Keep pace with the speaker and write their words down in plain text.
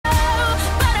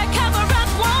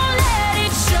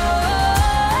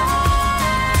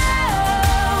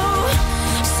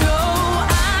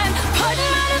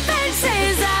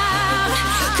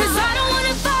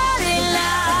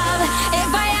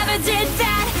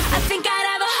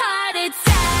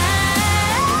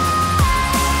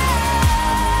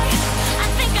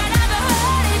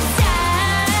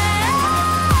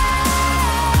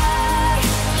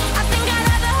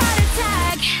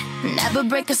never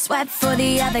break a sweat for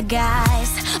the other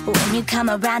guys. But when you come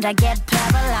around, I get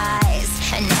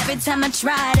paralyzed. And every time I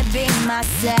try to be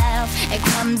myself, it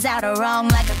comes out wrong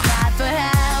like a cry for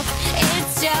help.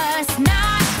 It's just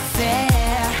not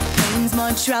fair. Pain's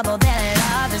more trouble than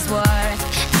love is worth.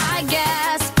 I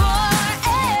guess for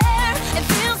air, it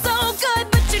feels so good,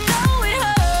 but you know it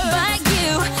hurts. But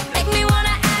you make me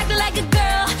wanna act like a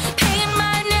girl, paint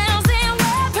my nails and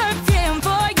wear perfume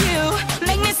for you.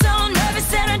 Make me so nervous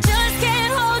that I just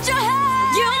can't hold your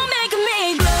hand. You make me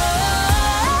glow,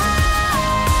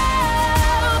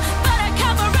 but I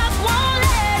cover up, won't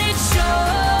let it show.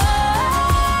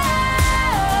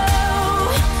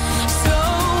 So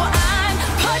I'm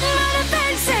putting my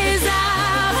defenses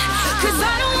up, 'cause I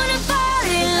don't wanna fall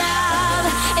in love.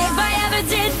 If I ever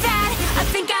did that, I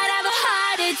think I'd have a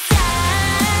heart attack.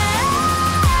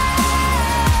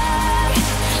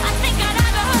 I think I'd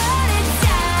have a heart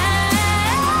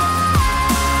attack.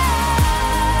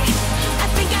 I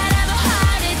think I'd have a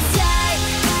heart attack.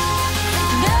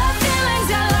 The feelings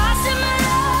are lost in my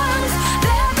lungs,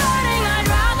 they're burning, I'd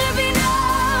rather be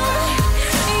numb.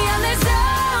 Yeah, there's no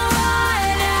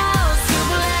one else to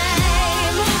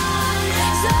blame.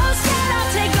 So scared I'll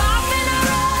take off and I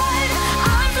run.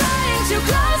 I'm flying too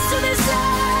close to the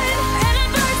sun, and it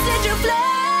burns into flame.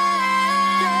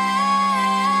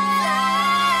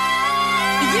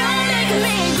 You make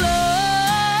me glow,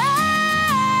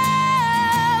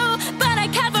 but I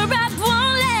cover up,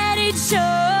 won't let it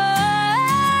show.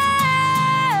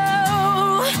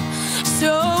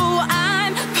 So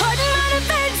I'm putting my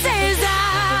defenses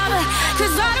up,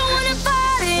 'cause I don't wanna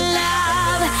fall in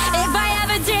love. If I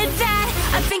ever did that,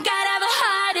 I think I'd have a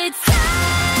heart attack.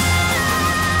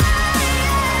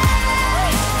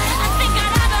 I think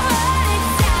I'd have a heart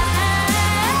attack.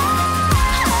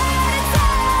 Heart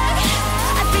attack.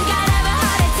 I think I'd have a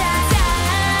heart attack.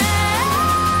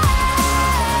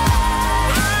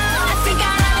 I think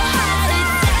I'd have a heart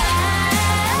attack.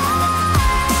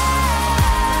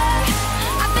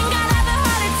 I think I'd have a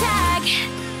heart attack.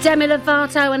 Demi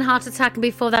Lovato and Heart Attack, and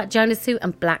before that Jonas Sue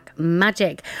and Black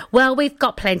Magic. Well, we've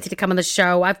got plenty to come on the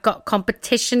show. I've got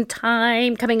competition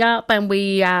time coming up, and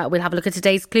we'll have a look at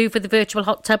today's clue for the virtual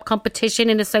hot tub competition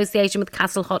in association with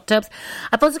Castle Hot Tubs.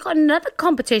 I've also got another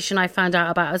competition I found out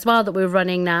about as well that we're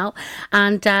running now,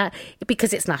 and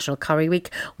because it's National Curry Week,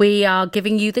 we are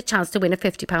giving you the chance to win a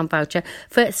 £50 voucher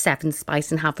for Seven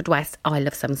Spice in Haverfordwest. I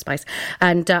love Seven Spice,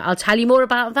 and I'll tell you more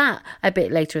about that a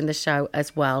bit later in the show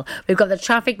as well. We've got the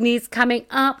traffic news coming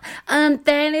up, and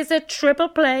then is a triple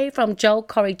play from Joel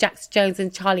Corey, Jax Jones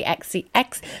and Charlie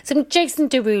XCX, some Jason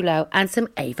Derulo and some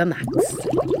Ava Max.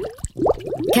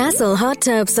 Castle Hot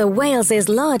Tubs are Wales's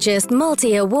largest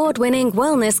multi-award-winning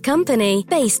wellness company,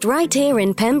 based right here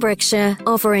in Pembrokeshire,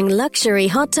 offering luxury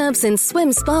hot tubs and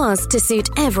swim spas to suit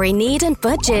every need and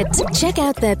budget. Check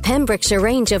out their Pembrokeshire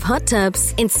range of hot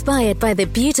tubs, inspired by the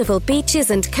beautiful beaches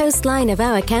and coastline of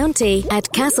our county, at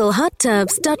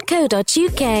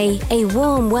castlehottubs.co.uk. A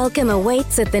warm welcome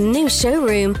awaits at the new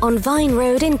showroom on Vine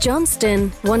Road in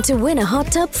Johnston. Want to win a hot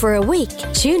tub for a week?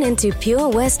 Tune into Pure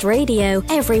West Radio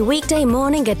every weekday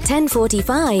morning at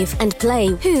 10:45 and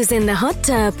play Who's in the Hot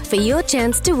Tub for your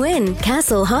chance to win.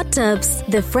 Castle Hot Tubs,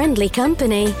 the friendly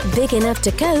company, big enough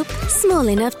to cope, small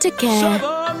enough to care.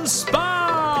 Seven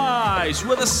Spice,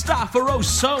 where the staff are oh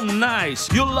so nice.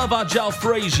 You'll love our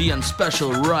jalfrezi and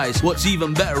special rice. What's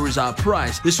even better is our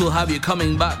price. This will have you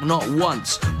coming back not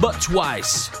once, but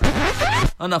twice.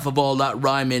 Enough of all that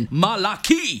rhyming.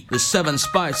 Malaki! The Seven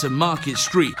Spice of Market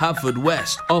Street,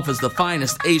 Haverfordwest, offers the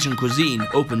finest Asian cuisine,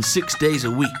 open 6 days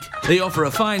a week. They offer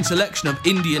a fine selection of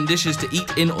Indian dishes to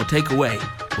eat in or take away.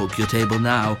 Book your table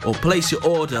now or place your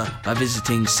order by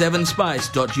visiting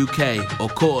sevenspice.uk or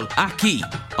call Aki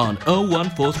on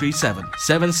 01437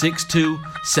 762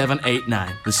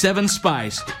 789. The Seven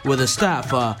Spice, where the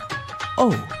staff are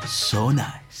oh so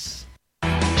nice.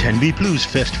 Tenby Blues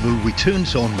Festival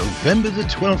returns on November the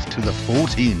 12th to the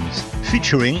 14th,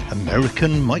 featuring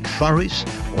American Mike Farris,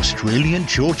 Australian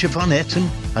Georgia Van Etten,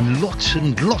 and lots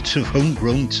of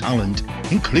homegrown talent,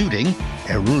 including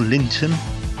Errol Linton,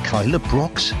 Kyla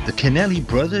Brox, the Kennelly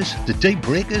Brothers, the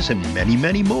Daybreakers, and many,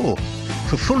 many more.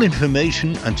 For full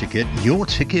information and to get your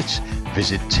tickets,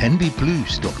 visit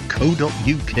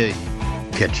tenbyblues.co.uk.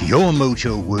 Get your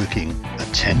mojo working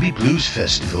at Tenby Blues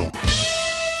Festival.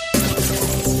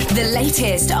 The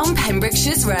latest on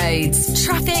Pembrokeshire's roads,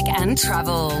 traffic and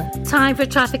travel. Time for a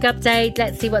traffic update.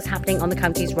 Let's see what's happening on the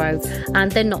county's roads.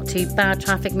 And they're not too bad.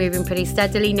 Traffic moving pretty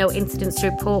steadily. No incidents to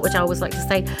report, which I always like to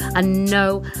say. And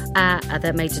no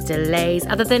other major delays.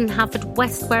 Other than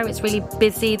Haverfordwest, where it's really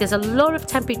busy. There's a lot of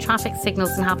temporary traffic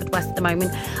signals in Haverfordwest at the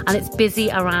moment. And it's busy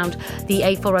around the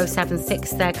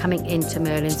A4076 there coming into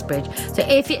Merlin's Bridge. So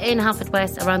if you're in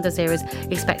Haverfordwest, around those areas,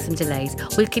 expect some delays.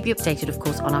 We'll keep you updated, of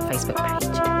course, on our Facebook page.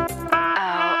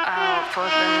 For the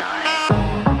night.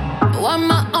 On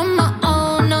my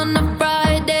own on a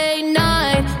Friday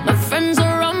night. My friends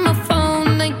are on my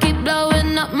phone, they keep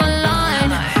blowing up my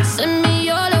line. Send me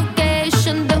your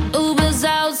location, the Uber's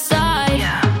outside.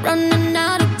 Running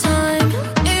out of time.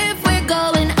 If we're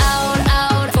going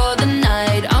out for the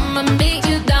night, I'ma meet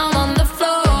you down on the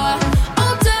floor.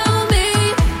 Oh, tell me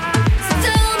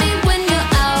when you're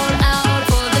out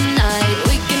for the night.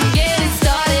 We can get it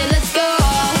started, let's go.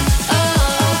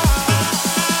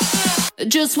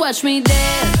 Just watch me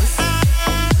dance.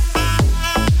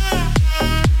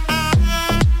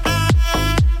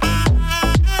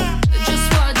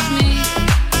 Just watch me.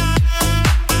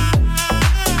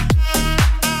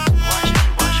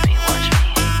 Watch me.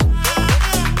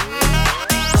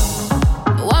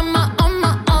 On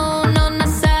my own on a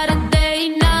Saturday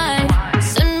night.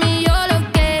 Send me your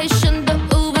location, the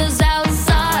Uber's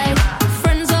outside.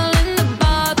 Friends all in the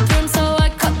bathroom, so I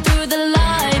cut through the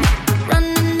line.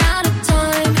 Running out of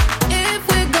time. If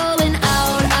we're going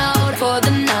out for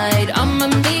the night, I'ma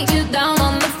meet you down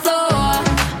on the floor.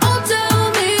 Oh,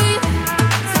 tell me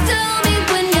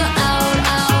when you're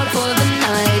out for the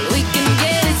night. We can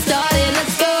get it started,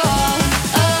 let's go.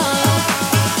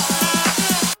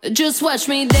 Just watch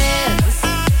me dance.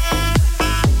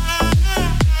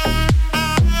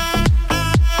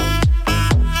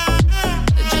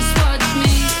 Just watch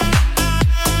me. Watch me.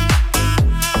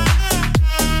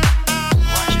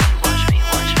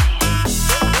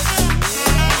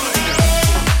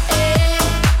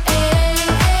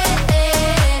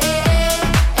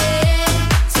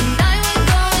 Tonight we're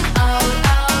going out.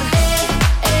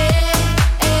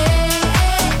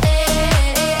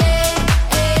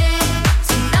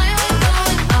 Tonight we're going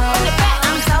out.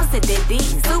 I'm so sedity,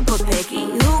 super picky.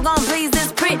 Who gon' please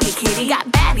this pretty kitty? Got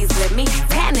baddies with me,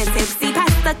 tan and tipsy.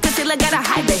 Pass the concealer, gotta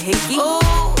hide the hickey. Ooh,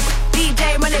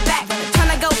 DJ run it back.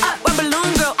 Tryna go up where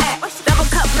Balloon Girl at. Double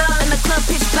cup love in the club,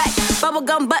 pitch black.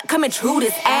 Bubblegum butt coming true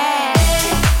this ass.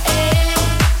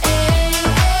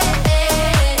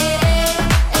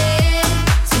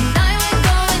 Tonight we're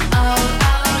going out.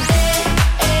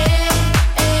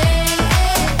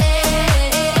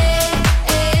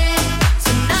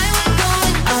 Tonight we're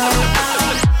going out.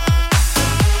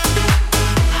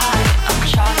 Hi, I'm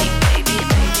Charlie, baby.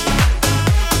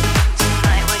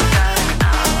 Tonight we're going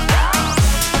out.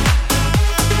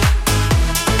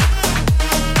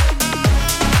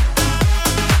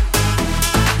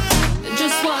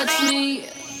 Just watch me.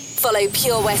 Follow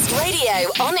Pure West Radio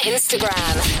on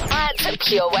Instagram at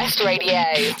Pure West Radio.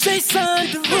 Jason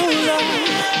Derulo.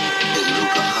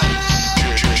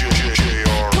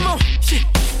 Come on, shit.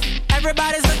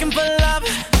 Everybody's looking for love.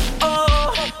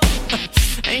 Oh,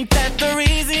 ain't that the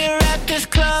reason you're at this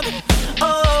club?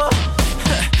 Oh,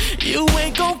 you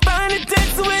ain't gon' find a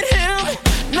dance with him.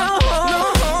 No,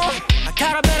 I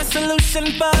got a better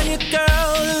solution for you, girl.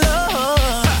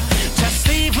 Oh, just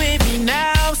leave with me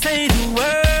now. Say the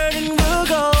word and we'll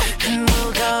go.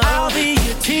 I'll be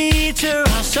your teacher.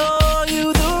 I'll show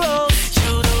you the ropes.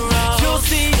 You'll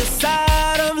see a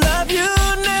side of love you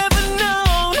never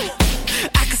known.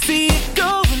 I can see it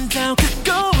going down,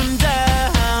 going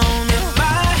down. In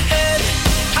my head,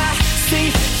 I see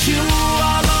you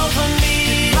all over me.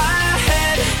 My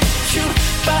head, you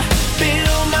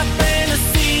fulfill my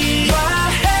fantasy. My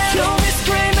head, you'll be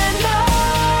screaming no.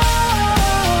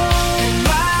 In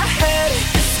my head,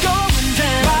 it's going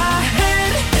down. My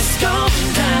head, it's going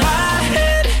down. My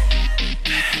head,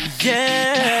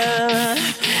 yeah.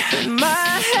 In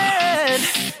my head,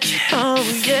 oh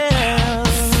yeah.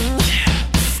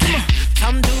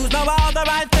 Some dudes know all the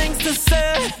right things to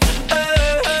say.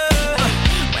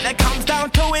 When it comes down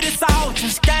to it, it's all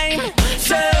just game.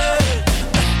 Sure.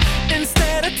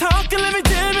 Instead of talking, let me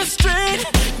demonstrate.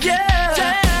 Yeah.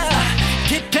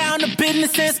 Get down to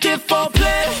business and skip for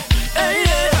play.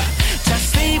 Yeah.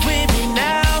 Just leave with me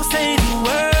now. Say the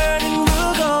word and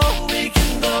we'll go.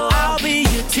 I'll be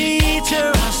your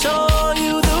teacher. I'll show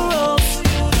you the ropes.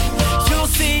 You'll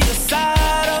see a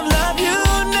side of love you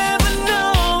never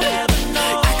know.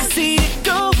 I can see it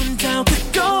going down,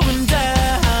 going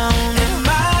down. In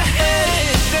my head,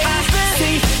 I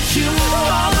see you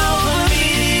all over me.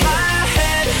 My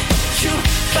head, you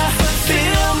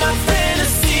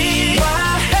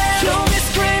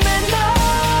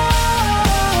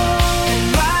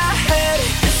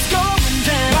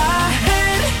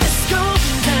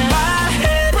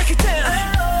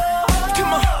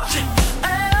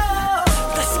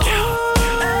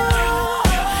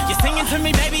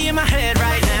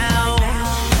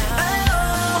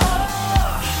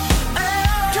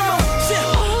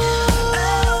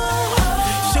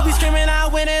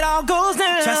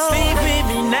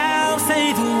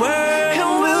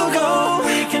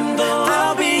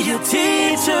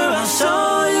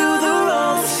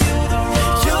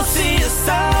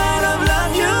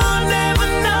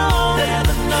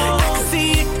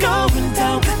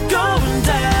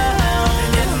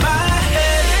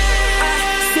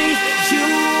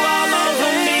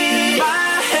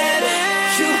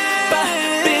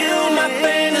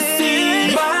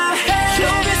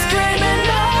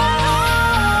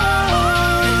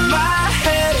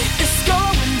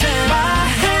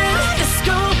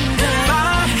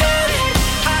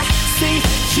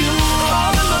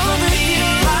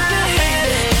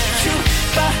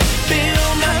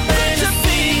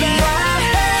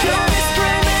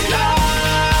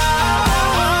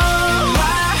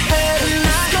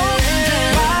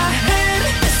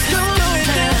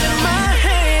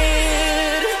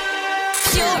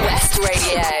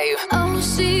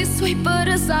she's sweet but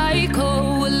a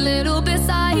psycho, a little bit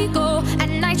psycho. At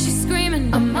night she's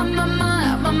screaming, I'm on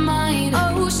my mind.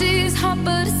 Oh, she's hot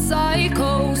but a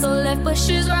psycho, so left but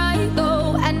she's right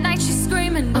though. At night she's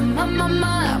screaming, I'm on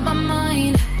my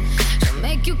mind. She'll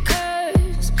make you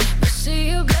curse, but she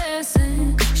a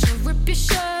blessing. She'll rip your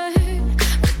shirt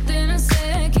within a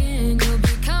second. You'll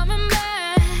be coming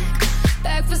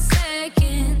back for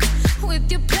seconds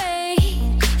with your play.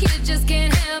 You just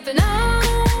can't help it. No,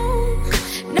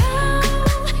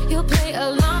 you'll play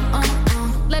along.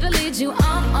 Let her lead you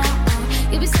on.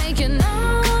 You'll be saying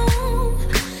no,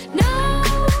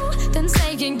 then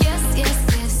saying yes,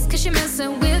 'cause you're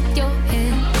messing with your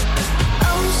head.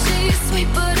 Oh, she's sweet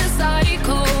but a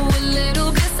psycho, a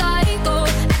little bit psycho.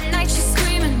 At night she's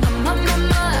screaming, I'm on my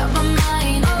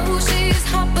mind. Oh, she's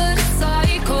hot but a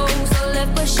psycho, so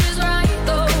left but she's right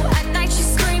though. At night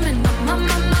she's screaming, I'm on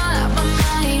my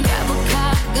mind. Grab a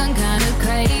cop gun, kinda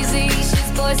crazy.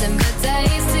 She's poison but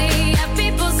tasty. Yeah,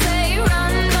 people say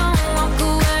run, don't walk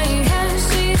away. Yeah,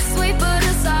 she's sweet but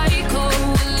a psycho,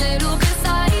 a little bit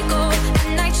psycho. At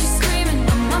night she's screaming,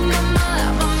 I'm on my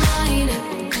mind.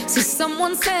 So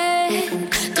someone said,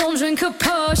 don't drink her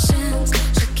potions.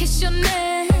 She'll kiss your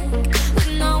neck with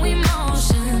no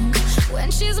emotion. When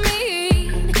she's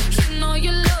mean, you know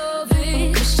you love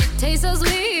it. 'Cause she tastes so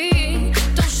sweet,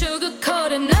 don't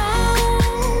sugarcoat it.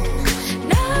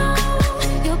 No,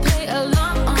 you'll play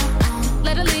along.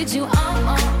 Let her lead you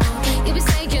on. You'll be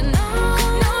saying no,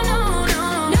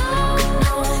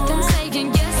 then saying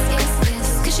yes,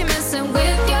 'cause you're messing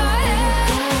with your head.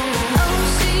 Oh,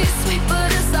 she's sweet but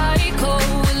a psycho,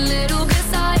 a little bit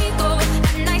psycho.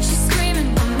 At night she's screaming,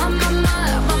 I'm on my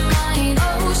mind.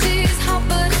 Oh, she's hot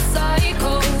but a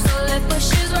psycho, so left but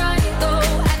she's right though.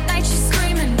 At night she's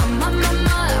screaming, I'm on my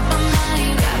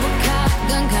mind. Grab a cop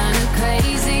gun, kinda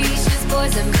crazy. She's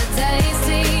poison but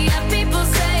tasty. Yeah, people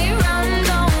say run,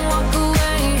 don't walk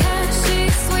away. Yeah,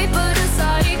 she's sweet but a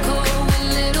psycho, a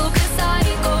little bit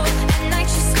psycho. At night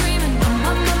she's screaming, I'm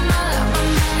on my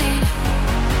mind.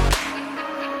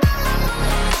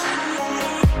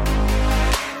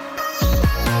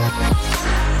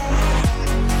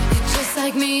 You're just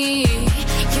like me,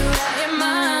 you're out your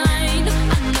mind. I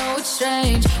know it's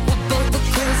strange, we're both the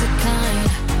crazy kind.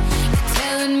 You're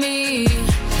telling me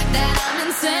that I'm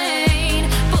insane,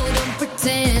 but don't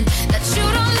pretend that you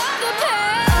don't love the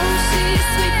pain. Oh, she's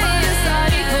sweet but a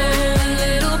psycho, a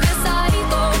little bit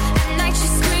psycho. At night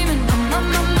she's screaming, I'm on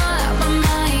my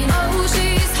mind. Oh,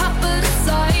 she's hot but a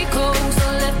psycho, so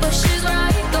left but she's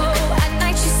right though. At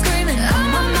night she's screaming,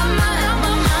 I'm on my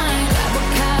mind. Grab a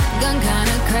cop gun,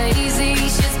 kinda crazy.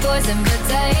 She's poison but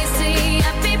tasty.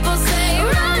 Yeah, people say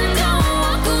run, don't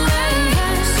walk away.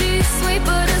 Yeah, she's sweet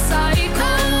but a psycho, a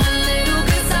little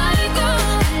bit psycho.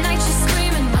 At night she's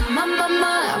screaming, I'm on my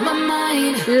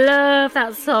mind. Love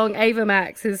that song. Ava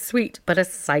Max is Sweet But a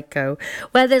Psycho,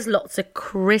 where there's lots of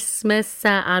Christmas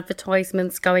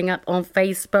advertisements going up on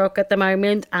Facebook at the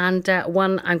moment, and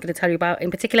one I'm going to tell you about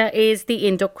in particular is the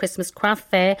Indoor Christmas Craft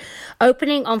Fair,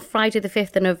 opening on Friday the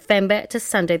 5th of November to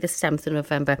Sunday the 7th of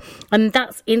November, and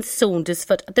that's in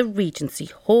Saundersfoot at the Regency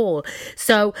Hall.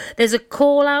 So there's a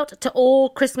call out to all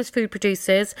Christmas food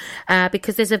producers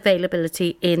because there's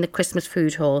availability in the Christmas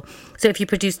food hall. So if you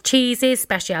produce cheeses,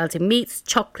 specialty meats,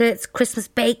 chocolates, Christmas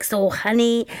bakes or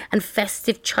honey and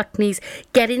festive chutneys,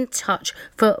 get in touch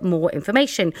for more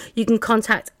information. You can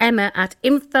contact Emma at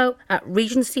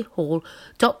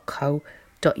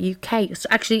info@regencyhall.co.uk. So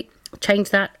actually change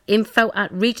that,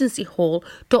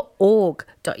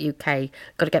 info@regencyhall.org.uk.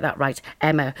 Got to get that right,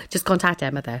 Emma. Just contact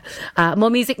Emma there. More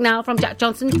music now from Jack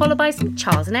Johnson, followed by some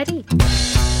Charles and Eddie.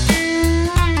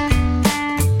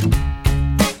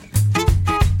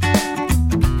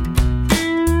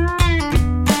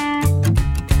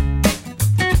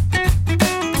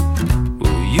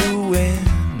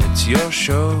 Your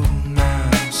show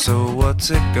now, so what's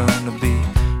it gonna be?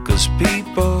 'Cause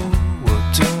people will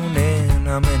tune in.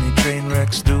 How many train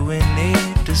wrecks do we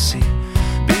need to see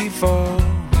before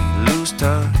we lose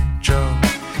touch? Oh,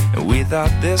 and we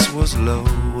thought this was low.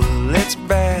 Well, it's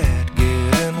bad,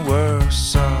 getting worse.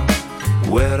 So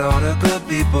where'd all the good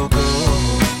people go?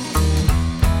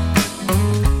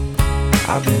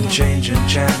 I've been changing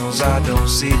channels, I don't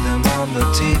see them on the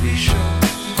TV shows.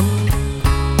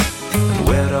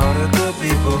 Where'd all the good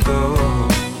people go?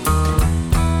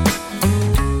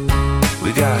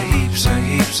 We got heaps and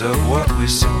heaps of what we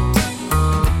sow.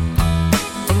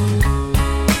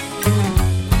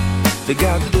 They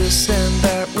got this and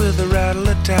that with a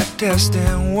rattle-a-tat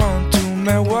testing. 1, 2,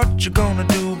 man, what you gonna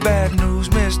do? Bad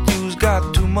news, misuse,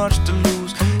 got too much to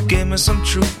lose. Give me some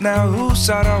truth now, whose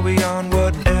side are we on?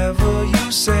 Whatever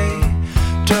you say,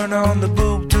 turn on the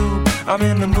boob tube. I'm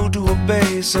in the mood to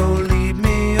obey, so lead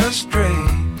me astray.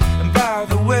 And by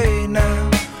the way now,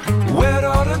 where'd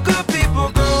all the good people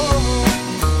go?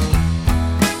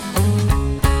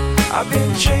 I've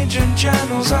been changing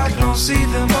channels, I don't see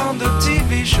them on the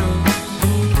TV shows.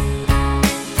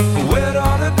 Where'd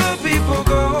all the good people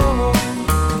go?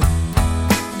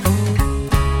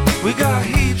 We got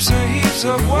heaps and heaps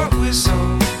of what we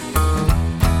sow.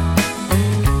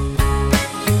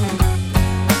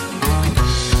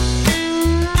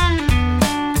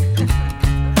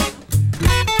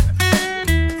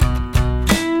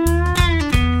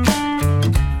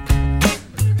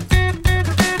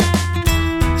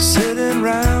 Sitting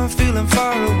around feeling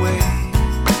far away,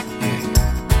 yeah.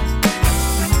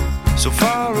 So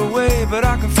far away, but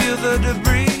I can feel the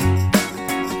debris.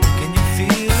 Can you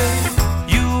feel it?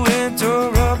 You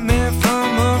interrupt me from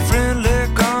a friendly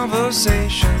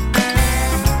conversation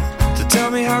to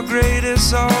tell me how great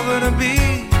it's all gonna be.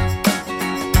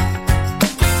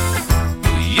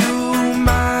 You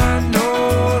might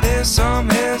notice some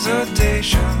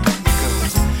hesitation,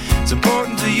 because it's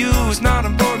important to you, it's not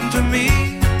important to me.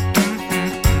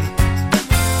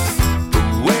 But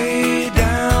way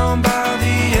down by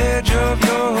the edge of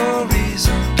your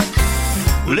horizon,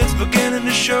 well, it's beginning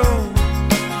to show.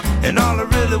 And all I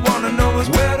really wanna know is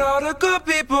where'd all the good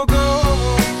people go?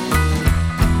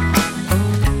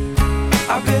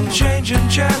 I've been changing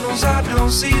channels, I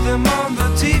don't see them on the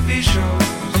TV shows.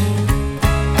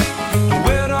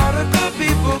 Where'd all the good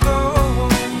people go?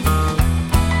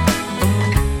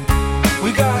 We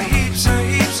got heaps and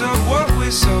heaps of what we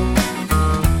sow.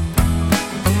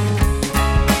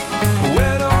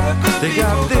 Where'd all the good they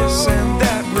people go? They got this and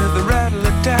that with a rattle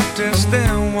of tactics.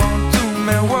 Then 1, 2,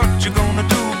 man, what you gonna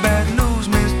do? Bad news,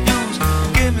 misuse.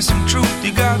 Give me some truth,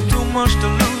 you got too much to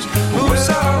lose. Who's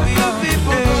all your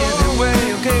people go? Anyway,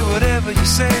 okay, whatever you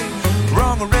say.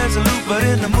 Wrong or resolute, but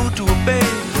in the mood to obey.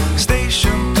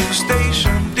 Station to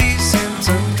station,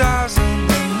 desensitizing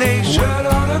the nation. Where'd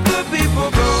all the good people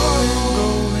go?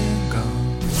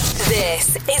 This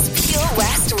is Pure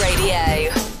West Radio.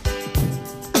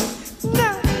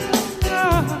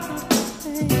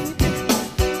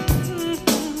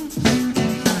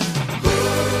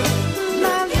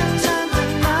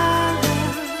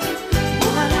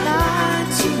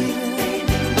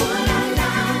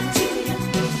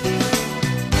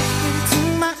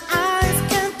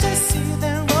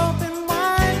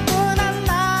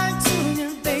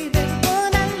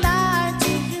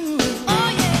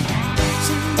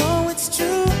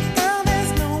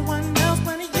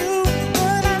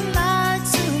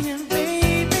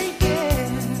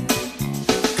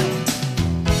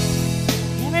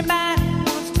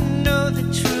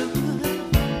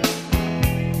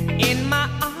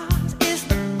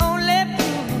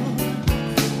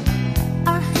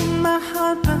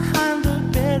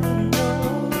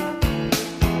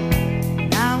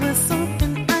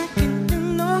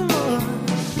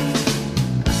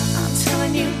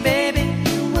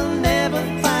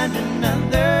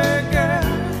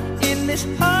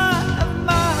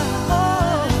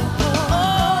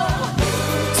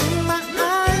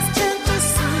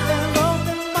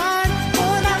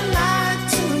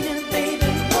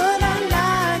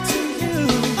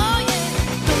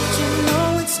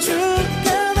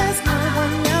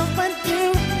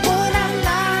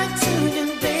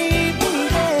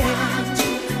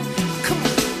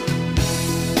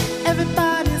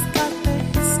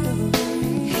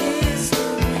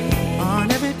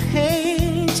 On every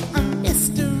page, a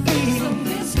mystery.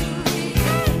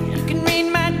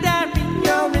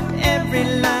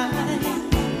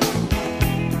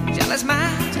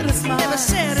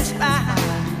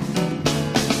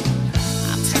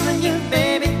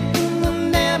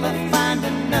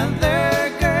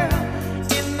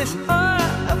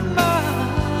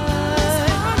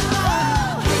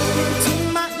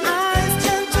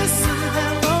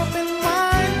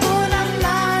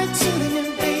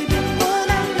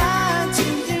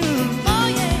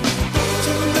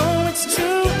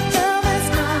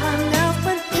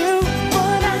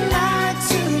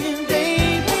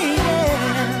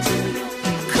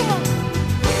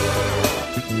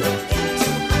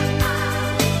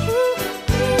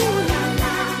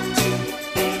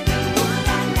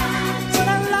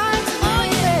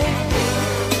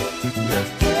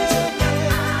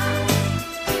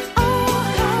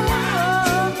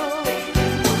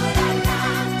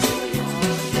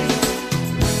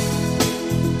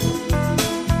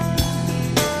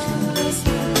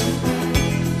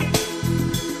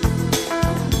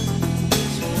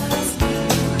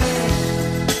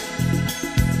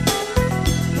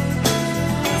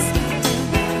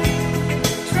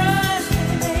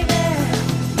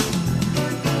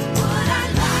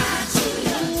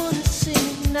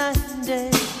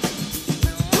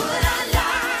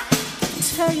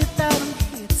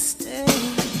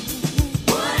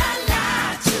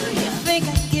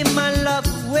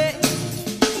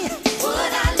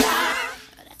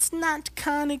 not the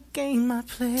kind of game I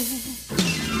play.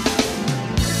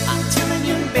 I'm telling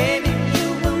you, baby, you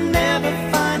will never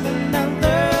find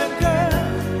another girl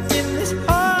in this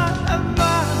heart of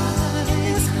mine.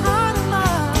 This heart of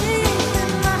mine,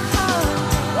 in my heart.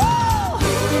 Woo!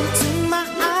 Into my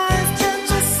eyes, can't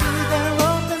you see they're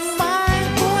open wide?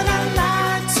 Would I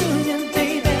lie to you,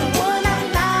 baby? Would I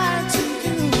lie to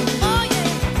you? Oh yeah.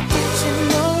 But you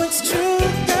know it's true,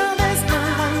 girl. There's no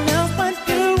one else but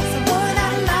you. So would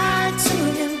I lie to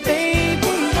you,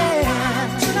 baby?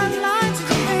 Yeah. Should I lie to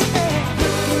you, baby?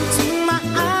 Look into my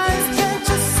eyes, can't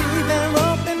you see they're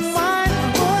open wide?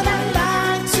 Would I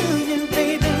lie to you,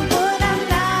 baby? Would I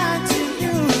lie to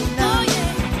you? Oh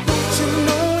yeah. But you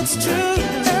know it's true,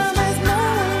 girl. There's no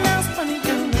one else but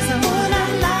you. So would I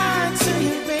lie to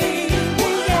you,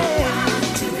 baby? Yeah.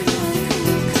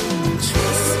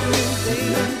 Trust me,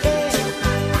 baby.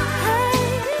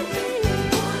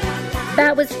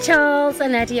 That was Charles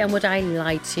and Eddie and Would I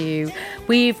Lie to You.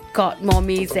 We've got more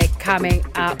music coming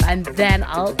up, and then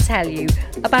I'll tell you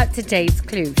about today's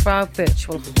clue for our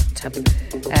virtual hot tub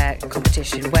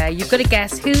competition, where you've got to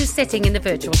guess who's sitting in the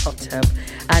virtual hot tub,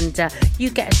 and you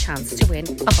get a chance to win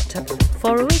a hot tub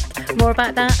for a week. More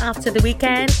about that after the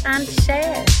weekend and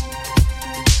share.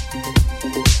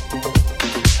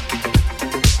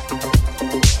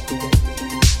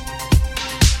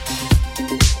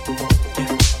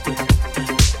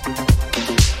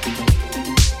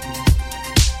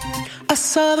 I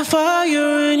saw the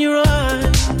fire in your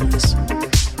eyes.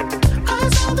 I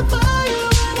saw the fire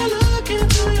when I look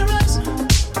into your eyes.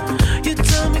 You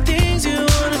tell me things you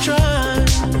wanna try.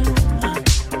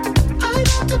 I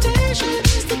know temptation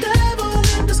is the devil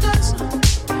in disguise.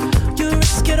 You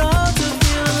risk it all to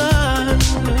feel alive.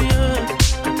 Yeah.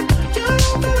 You're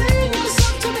offering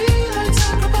yourself to me like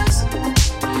sacrifice.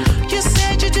 You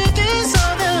said you do this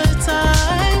all the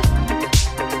time.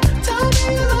 Tell me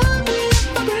you love me if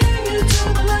I bring you to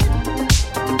the light.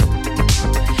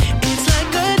 It's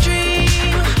like a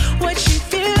dream, what she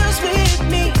feels with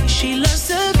me. She loves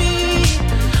to be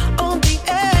on the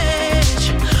edge.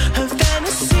 Her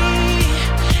fantasy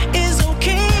is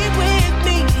okay with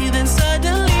me. Then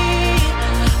suddenly,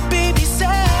 baby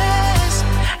says,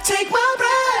 take my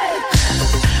breath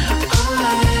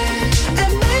away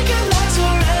and make it last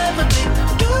forever, babe.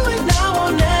 Do it now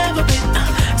or never, babe.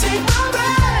 Take my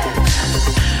breath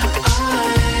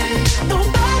away.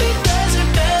 Nobody does it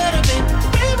better, babe.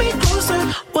 Bring me closer.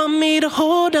 Want me to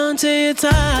hold on to you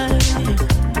tight.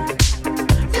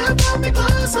 You brought me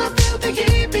closer, feel the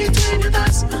heat between your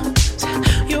thighs.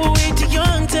 You're way too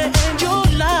young to end your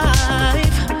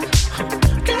life.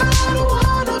 Girl, I don't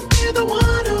wanna be the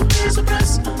one who pays the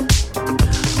price.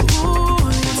 Ooh,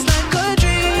 it's like a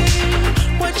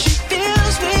dream, what she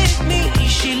feels with me.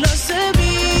 She loves to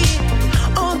be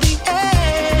on the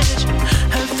edge.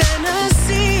 Her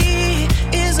fantasy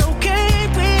is okay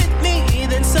with me.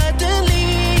 Then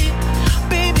suddenly,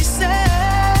 baby says,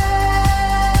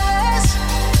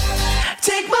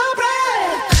 take my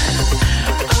breath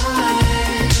away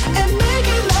and make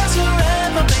it last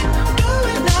forever, babe. Do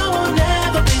it now or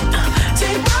never, babe.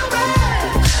 Take my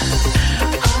breath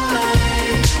away.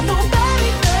 Nobody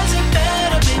does it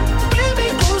better, babe. Bring me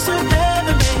closer,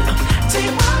 heaven, babe.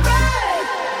 Take my breath.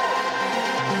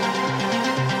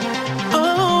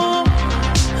 Oh,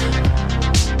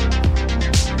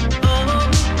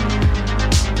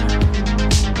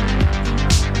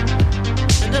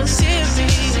 and I'm serious.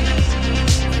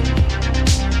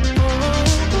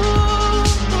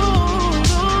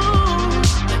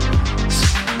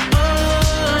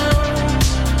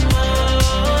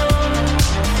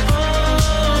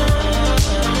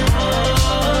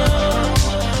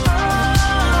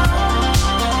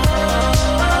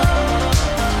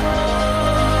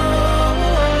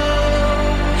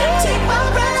 Take my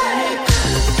breath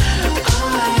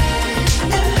away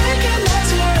and make it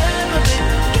last forever, babe.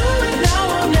 Do it now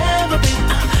or never, babe.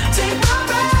 Take my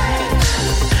breath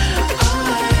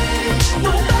away.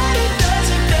 Nobody does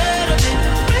it better, babe.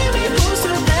 Bring me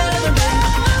closer, heaven, babe.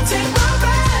 Take my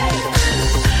breath.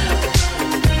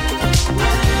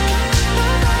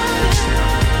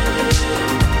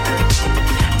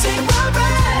 Take my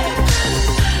breath.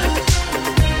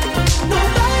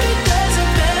 Nobody does it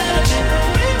better, babe.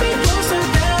 Bring me closer,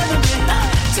 heaven, babe.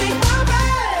 Take my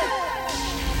breath.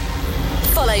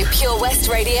 Follow Pure West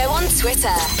Radio on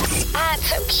Twitter at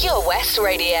Pure West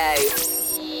Radio.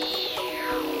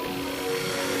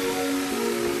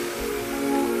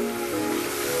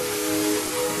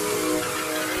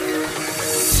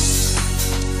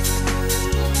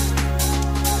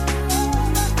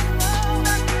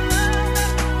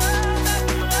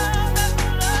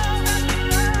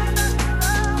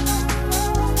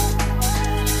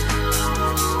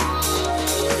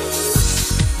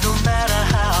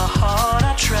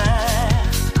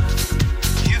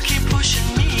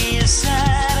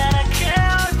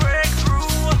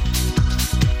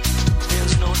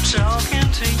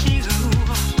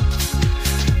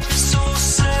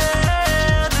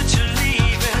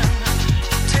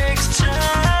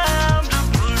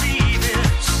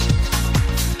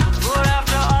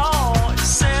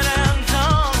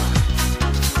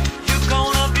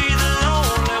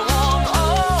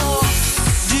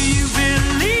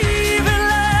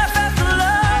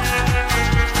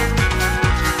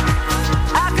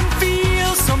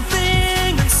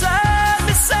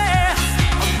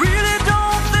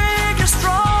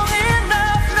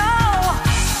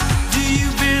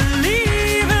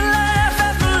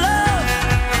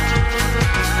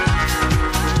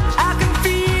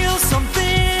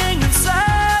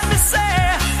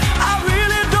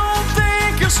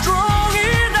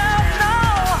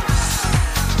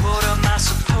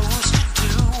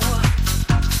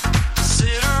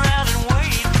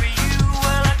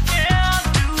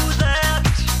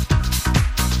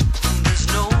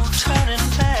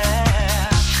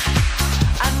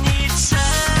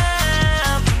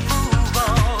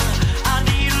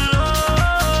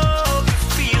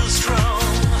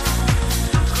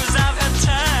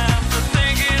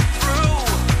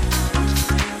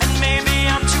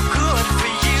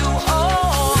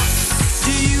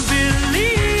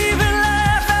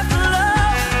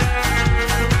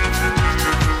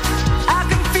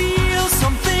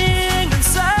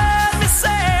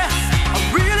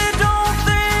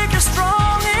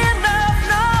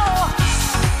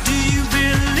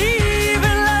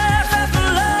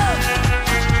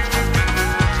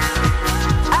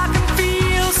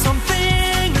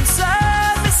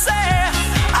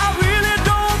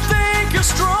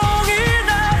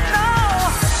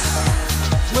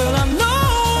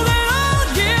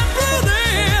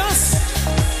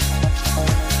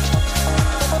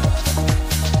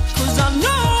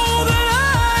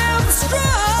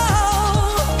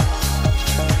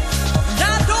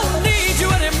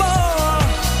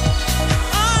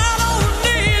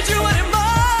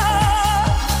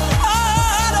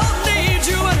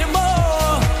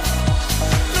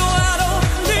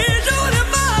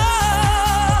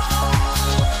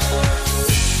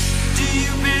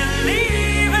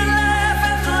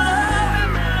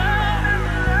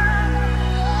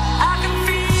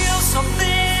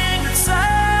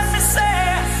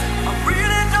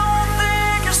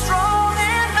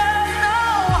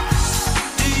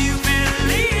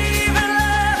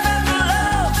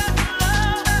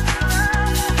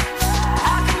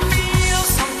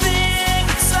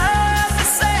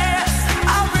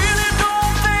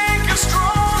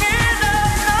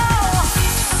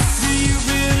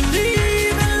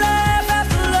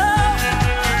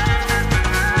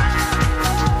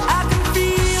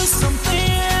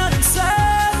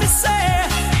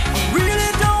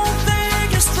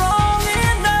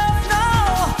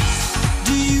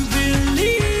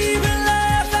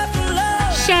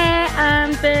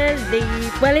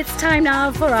 Well, it's time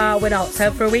now for our Win Hot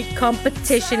Tub for a Week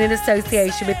competition in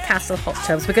association with Castle Hot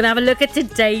Tubs. We're going to have a look at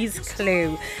today's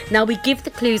clue. Now, we give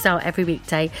the clues out every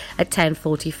weekday at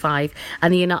 10:45,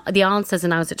 and the answers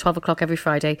announced at 12 o'clock every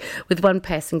Friday, with one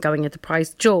person going at the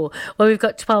prize draw. Well, we've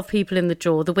got 12 people in the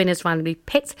draw. The winners randomly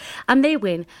picked, and they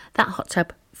win that hot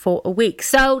tub for a week.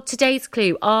 So, today's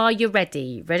clue, are you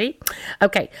ready? Ready?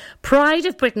 Okay. Pride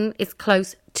of Britain is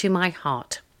close to my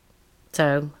heart.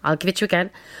 So, I'll give it to you again.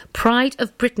 Pride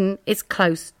of Britain is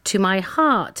close to my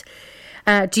heart.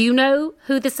 Do you know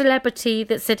who the celebrity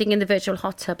that's sitting in the virtual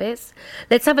hot tub is?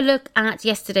 Let's have a look at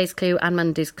yesterday's clue and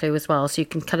Monday's clue as well, so you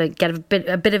can kind of get a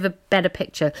bit of a better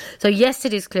picture. So,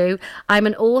 yesterday's clue, I'm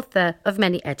an author of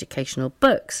many educational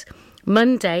books.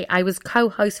 Monday, I was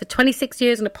co-host for 26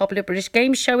 years on a popular British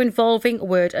game show involving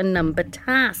word and number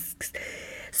tasks.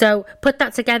 So put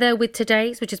that together with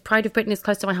today's, which is Pride of Britain is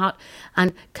close to my heart,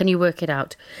 and can you work it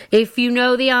out? If you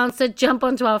know the answer, jump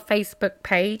onto our Facebook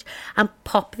page and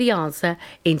pop the answer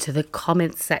into the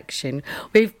comments section.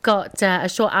 We've got a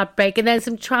short outbreak and then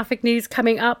some traffic news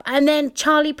coming up, and then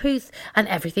Charlie Puth and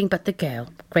Everything But the Girl.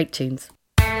 Great tunes.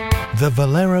 The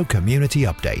Valero Community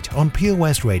Update on Pure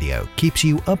West Radio keeps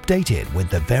you updated with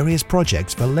the various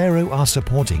projects Valero are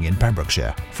supporting in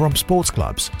Pembrokeshire, from sports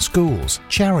clubs, schools,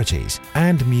 charities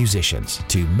and musicians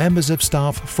to members of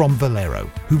staff from Valero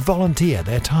who volunteer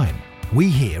their time. We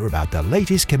hear about the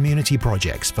latest community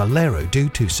projects Valero do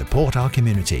to support our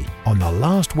community on the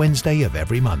last Wednesday of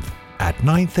every month at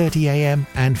 9:30 a.m.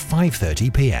 and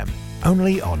 5:30 p.m.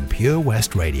 only on Pure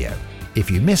West Radio. If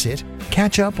you miss it,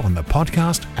 catch up on the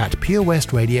podcast at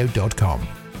purewestradio.com.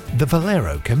 The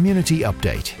Valero Community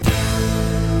Update.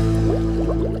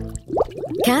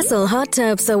 Castle Hot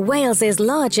Tubs are Wales's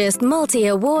largest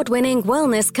multi-award-winning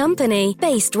wellness company,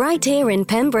 based right here in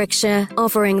Pembrokeshire,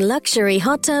 offering luxury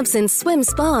hot tubs and swim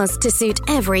spas to suit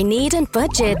every need and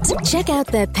budget. Check out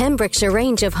their Pembrokeshire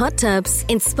range of hot tubs,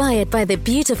 inspired by the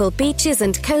beautiful beaches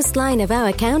and coastline of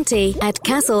our county, at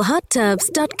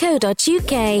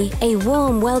castlehottubs.co.uk. A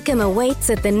warm welcome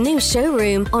awaits at the new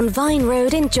showroom on Vine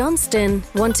Road in Johnston.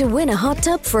 Want to win a hot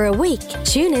tub for a week?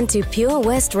 Tune into Pure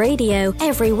West Radio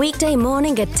every weekday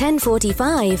morning at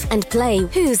 10:45 and play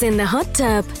Who's in the Hot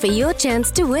Tub for your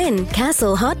chance to win.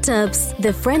 Castle Hot Tubs,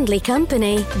 the friendly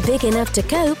company, big enough to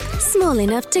cope, small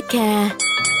enough to care.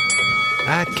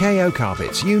 At KO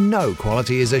Carpets, you know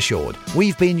quality is assured.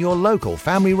 We've been your local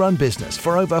family-run business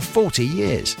for over 40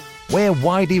 years. We're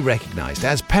widely recognised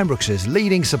as Pembrokeshire's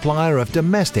leading supplier of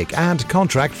domestic and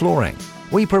contract flooring.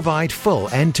 We provide full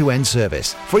end-to-end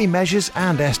service, free measures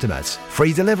and estimates,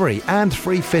 free delivery and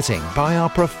free fitting by our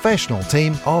professional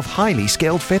team of highly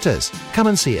skilled fitters. Come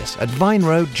and see us at Vine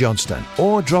Road, Johnston,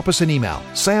 or drop us an email,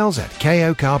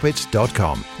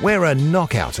 sales@kocarpets.com. We're a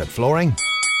knockout at flooring.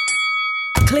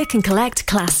 Click and collect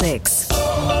classics.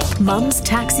 Mum's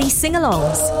taxi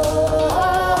sing-alongs.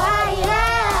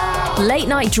 Late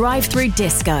night drive-through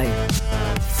disco.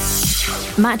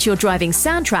 Match your driving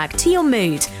soundtrack to your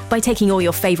mood by taking all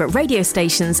your favourite radio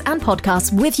stations and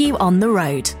podcasts with you on the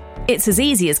road. It's as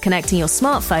easy as connecting your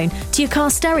smartphone to your car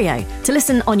stereo to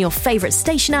listen on your favourite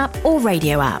station app or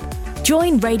radio app.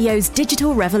 Join radio's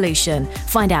digital revolution.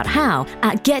 Find out how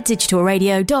at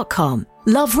getdigitalradio.com.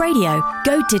 Love radio,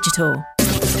 go digital.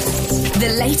 The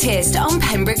latest on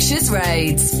Pembrokeshire's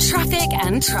roads, traffic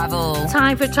and travel.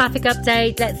 Time for a traffic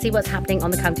update. Let's see what's happening on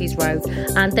the county's roads.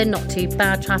 And they're not too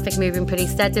bad. Traffic moving pretty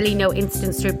steadily. No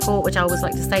incidents to report, which I always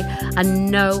like to say. And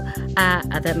no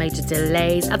other major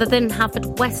delays. Other than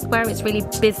Haverfordwest, where it's really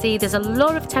busy. There's a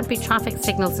lot of temporary traffic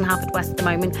signals in Haverfordwest at the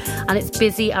moment. And it's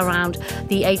busy around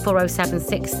the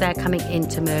A4076 there coming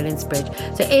into Merlin's Bridge.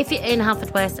 So if you're in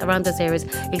Haverfordwest, around those areas,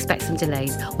 expect some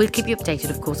delays. We'll keep you updated,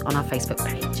 of course, on our Facebook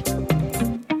page.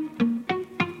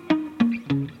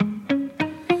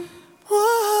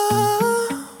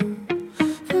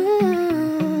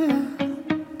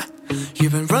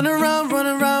 You've been running around,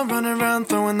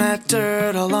 throwing that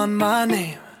dirt all on my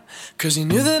name. 'Cause you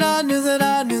knew that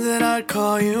I'd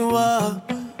call you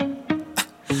up.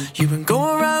 You've been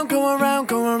going around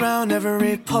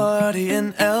every party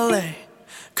in LA.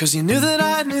 'Cause you knew that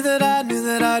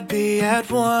I'd be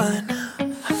at one.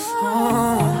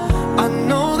 Oh, I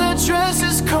know that dress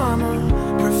is karma,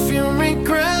 perfume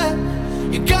regret.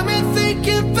 You got me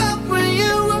thinking about when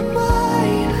you were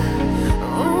mine.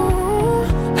 Oh,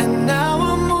 and now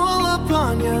I'm all up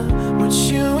on you. What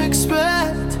you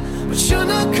expect? But you're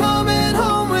not coming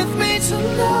home with me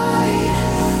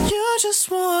tonight. You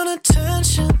just want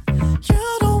attention.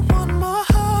 You don't want my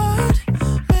heart.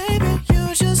 Maybe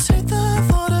you just hate the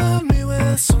thought of me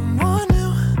with someone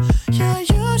new. Yeah,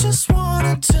 you just want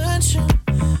attention.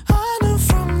 I knew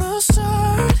from the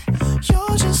start.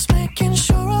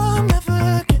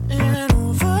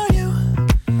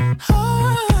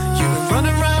 Run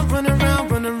around,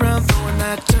 throwing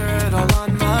that dirt all on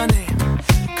my name.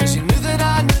 'Cause you knew that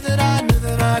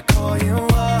I'd call you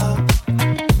up.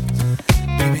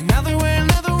 Baby, now that we're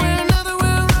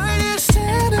right here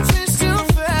standing face to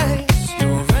face, you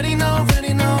already know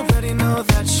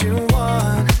that you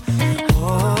won.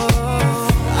 Oh,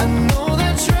 I know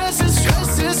that dress is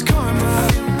karma.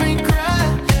 You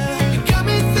regret. You got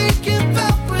me thinking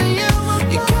about when you were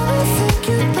mine. You got me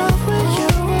thinking about when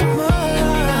you were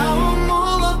mine. Now I'm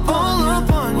all up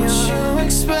on you. What you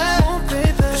expect? Oh,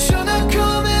 baby, but you're not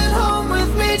coming home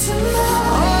with me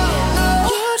tonight.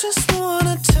 You just want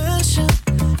attention.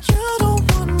 You don't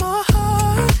want my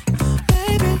heart.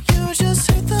 Baby, you just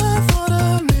hate the thought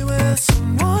of me with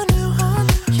someone new.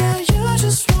 Yeah, you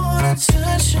just want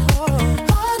attention.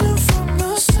 I knew from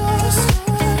the start.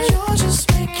 You're just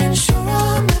making sure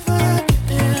I'm never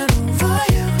getting over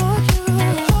you.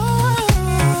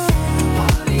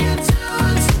 What are you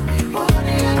doing to me? What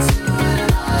are you doing?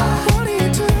 What are you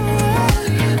doing? What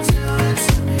are you doing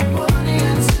to me? What are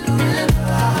you doing?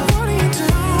 What are you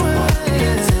doing? What are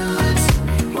you doing to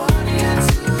me? What are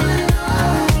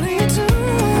you doing?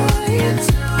 What are you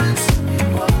doing to me?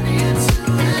 What are you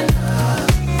doing?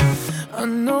 I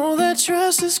know that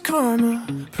dress is karma,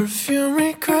 perfume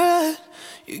regret.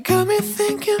 You got me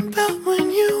thinking about when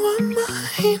you were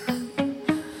mine.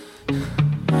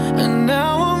 And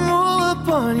now I'm all up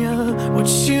on you. What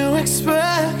you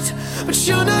expect? But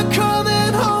you're not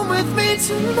coming home with me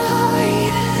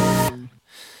tonight.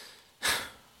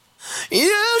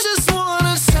 You just want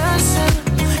attention.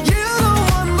 You don't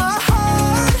want my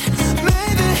heart.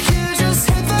 Maybe you just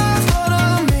hate the thought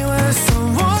of me with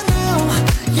someone new.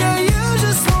 Yeah, you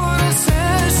just want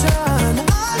attention.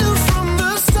 I knew from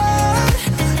the start.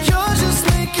 You're just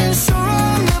making sure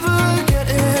I'm never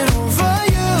getting over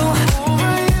you.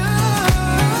 Over you.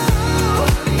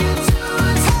 What are you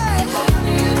doing? Hey. What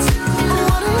are you doing?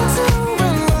 What are you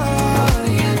doing? What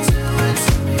are you doing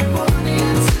to me? What are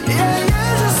you doing? Yeah, you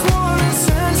just want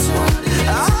attention.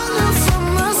 I knew from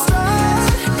the start.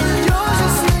 You're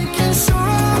just making sure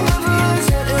I'm never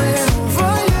getting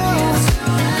over you.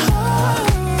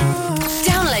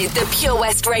 Download the Pure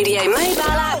West Radio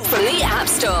mobile app from the App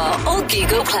Store or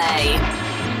Google Play.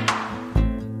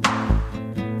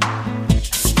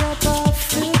 Step off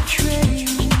the train,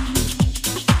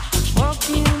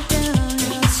 walking down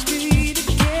your street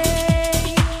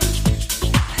again,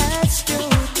 past your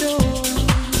door.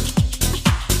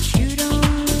 You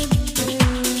don't live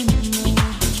there anymore.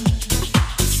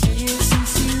 See you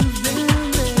since you've been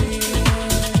there.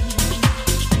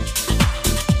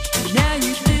 And now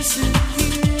you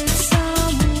disappeared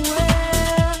somewhere,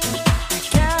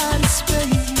 like out of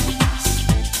space.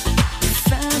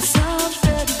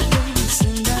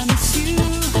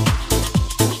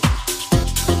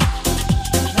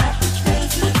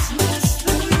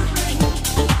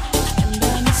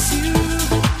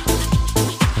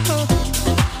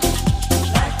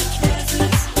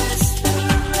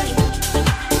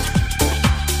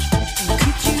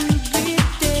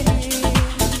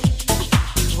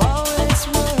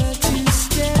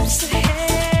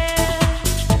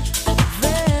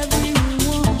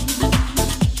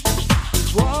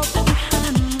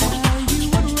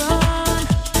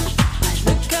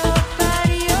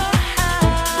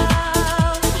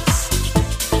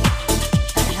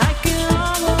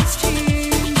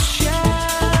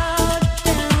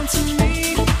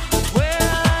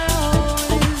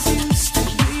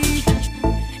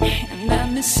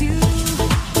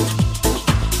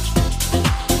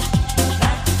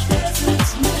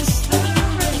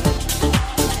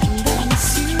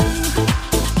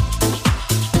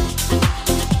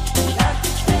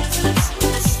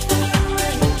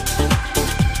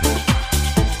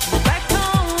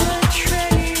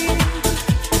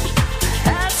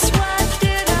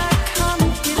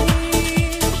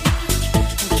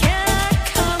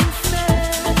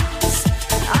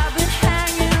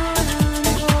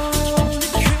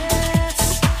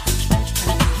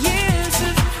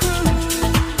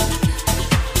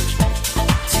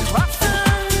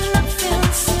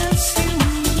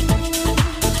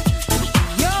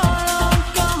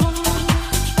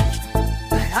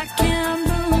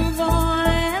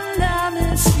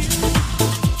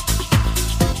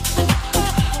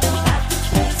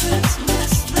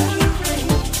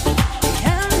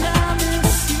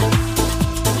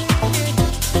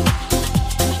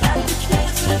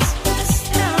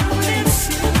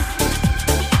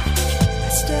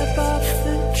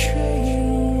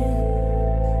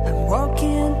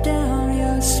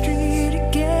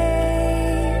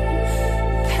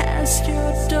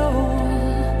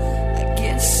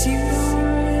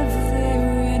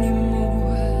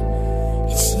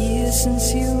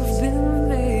 since you've been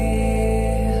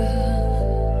there,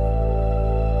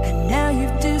 and now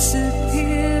you've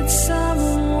disappeared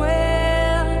somewhere,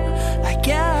 like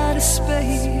out of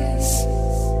space.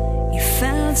 You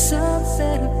found some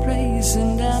better place,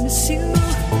 and I miss you.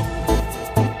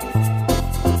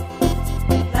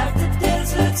 Like the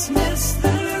deserts miss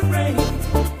the rain,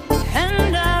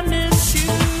 and I miss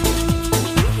you,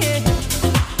 yeah.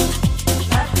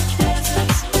 Like the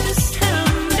deserts miss, and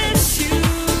I miss you,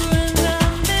 and I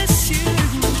miss you.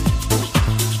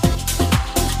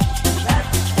 Like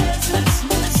the deserts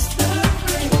miss the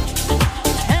rain,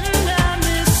 and I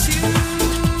miss you,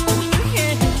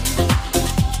 yeah.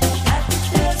 Like the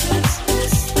deserts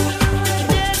miss the rain,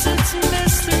 deserts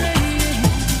miss the rain.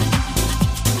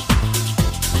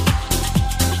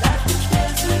 Like the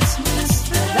deserts miss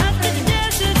the rain, like the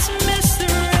deserts miss the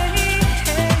rain.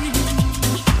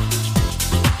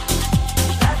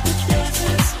 Like the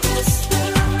deserts miss the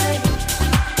rain,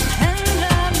 and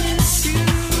I miss you,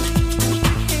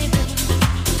 yeah.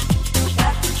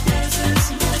 Like the deserts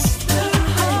miss the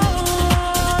rain, oh,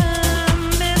 I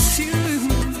miss you.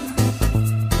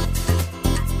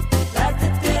 Like the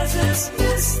deserts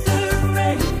miss the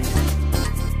rain.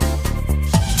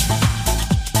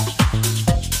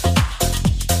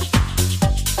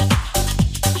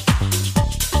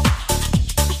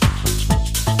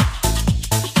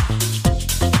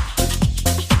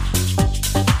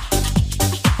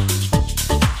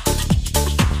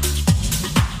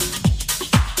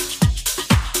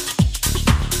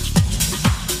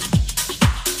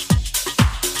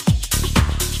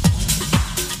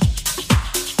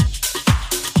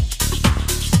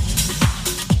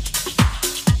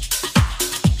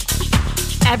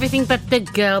 Everything But the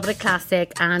Girl, but a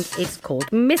classic, and it's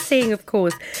called Missing, of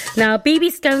course. Now,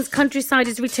 BB Stone's Countryside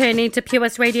is returning to Pure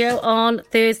West Radio on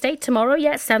Thursday, tomorrow,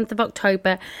 7th of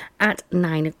October at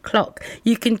 9 o'clock.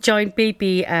 You can join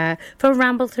BB for a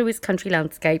ramble through his country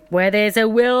landscape. Where there's a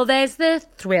will, there's the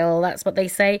thrill. That's what they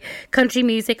say. Country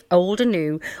music, old and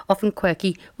new, often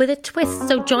quirky with a twist.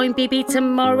 So join BB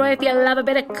tomorrow if you love a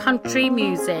bit of country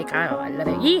music. Oh, I love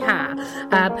it. Yeehaw.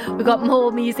 We've got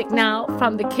more music now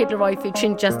from the Kid Laroi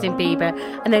featuring Justin Bieber,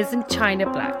 and there's some China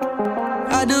Black.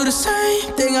 I do the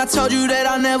same thing I told you that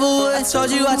I never would. I told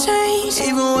you I changed,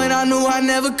 even when I knew I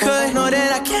never could. Know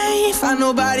that I can't find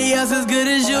nobody else as good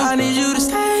as you. I need you to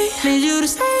stay, need you to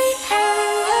stay.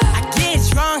 I get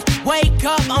drunk, wake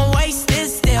up, I'm wasted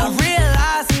still. I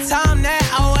realize the time that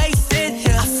I wasted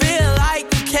here. I feel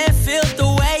like you can't feel the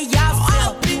way I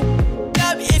feel.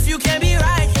 Up if you can be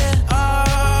right here.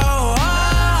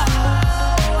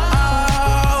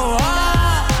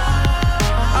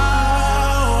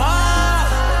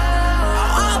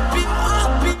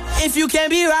 If you can't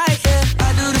be right, yeah.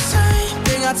 I do the same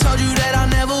thing I told you that I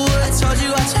never would. I told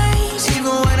you I changed,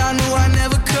 even when I knew I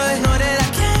never could. Know that I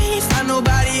can't find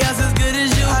nobody else as good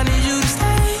as you. I need you to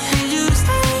stay, need you to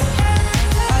stay.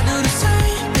 I do the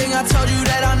same thing I told you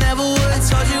that I never would. I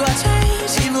told you I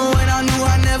changed, even when I knew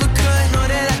I never could. Know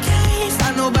that I can't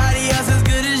find nobody else as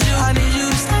good as you. I need you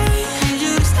to stay, need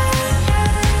you to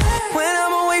stay. When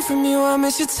I'm away from you, I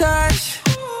miss your touch.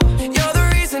 You're the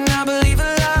reason I believe in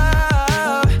love.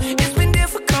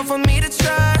 For me to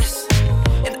trust,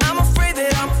 and I'm afraid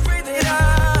that ain't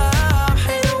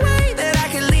no way that I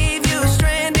can leave you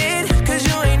stranded, cause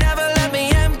you ain't never left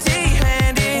me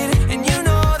empty-handed, and you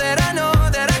know that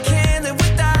I can't live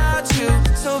without you,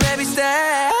 so baby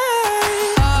stay.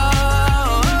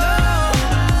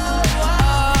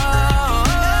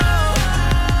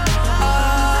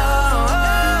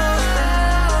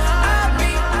 I'll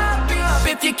be up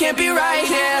if you can't be right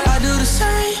here. I do the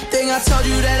same thing I told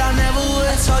you that I never would.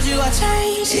 I told you I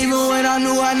changed, even when I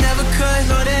knew I never could.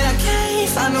 Know that I can't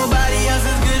find nobody else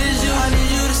as good as you. I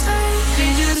need you to stay,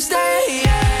 need you to stay,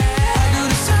 yeah. I do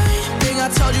the same thing I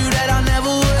told you that I never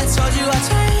would. I told you I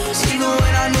changed, even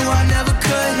when I knew I never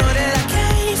could. Know that I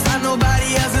can't find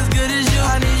nobody else as good as you.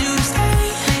 I need you to stay,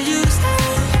 need you to stay.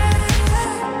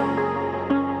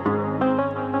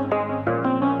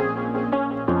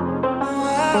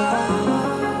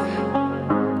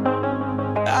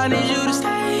 I need you to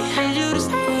stay, need you to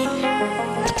stay.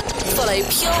 Follow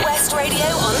Pure West Radio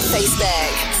on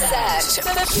Facebook. Search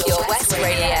for Pure West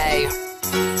Radio.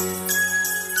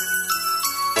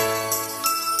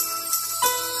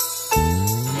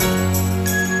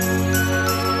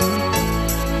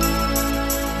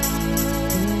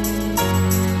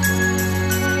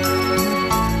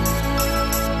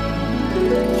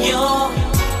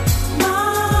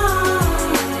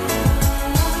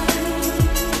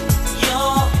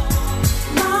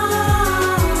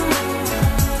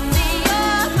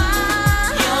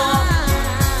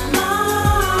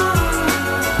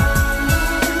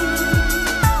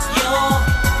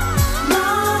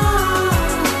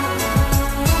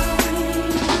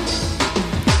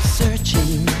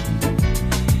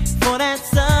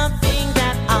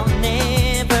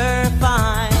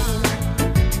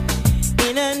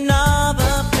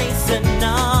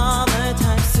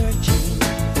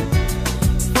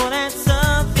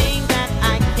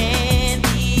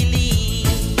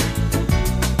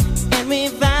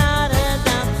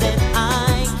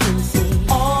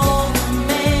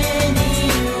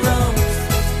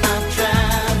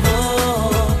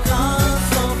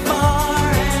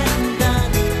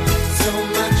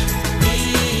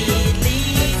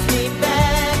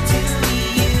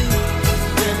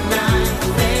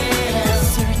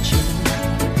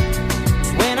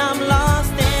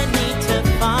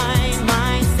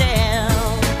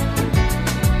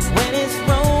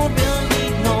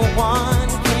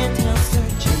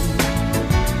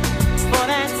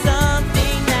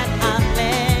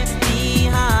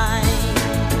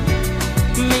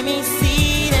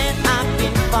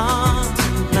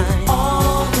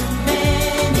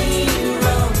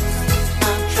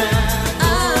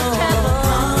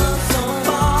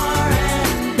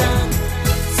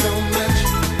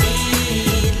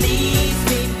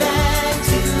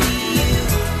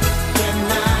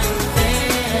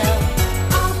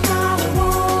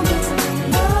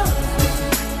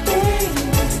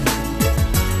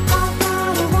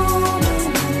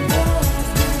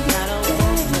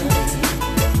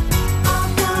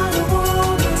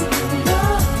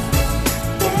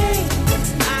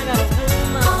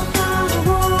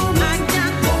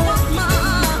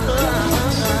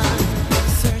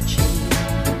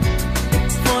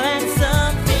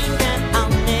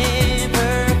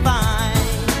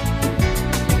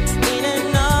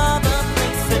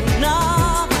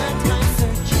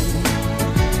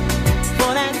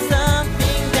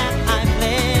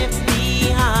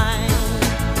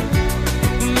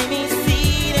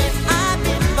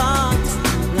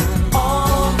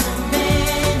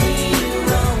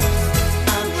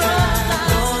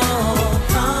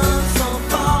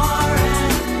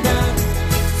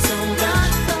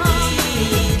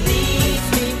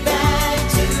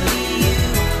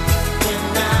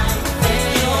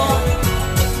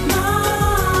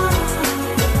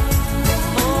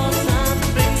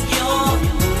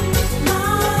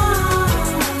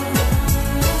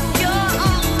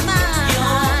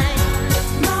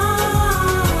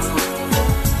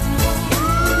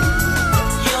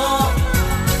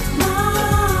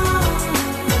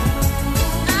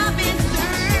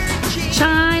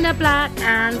 Colour Black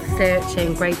and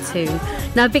Searching, great tune.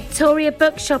 Now, Victoria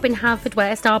Bookshop in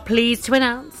Haverfordwest are pleased to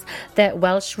announce that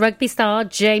Welsh rugby star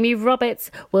Jamie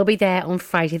Roberts will be there on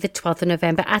Friday the 12th of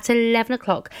November at 11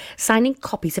 o'clock, signing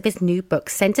copies of his new book,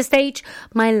 Centre Stage,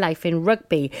 My Life in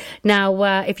Rugby.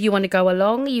 Now, if you want to go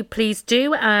along, you please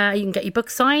do. You can get your book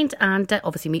signed and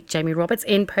obviously meet Jamie Roberts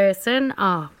in person.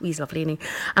 He's lovely, isn't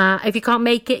he? If you can't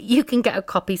make it, you can get a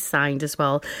copy signed as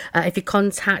well. If you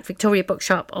contact Victoria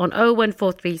Bookshop on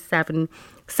 01437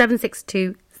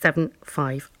 762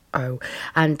 750.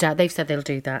 And they've said they'll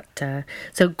do that.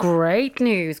 So great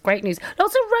news.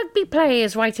 Lots of rugby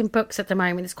players writing books at the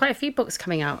moment. There's quite a few books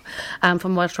coming out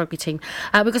from Welsh rugby team.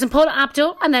 We've got some Paula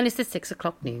Abdul, and then it's the 6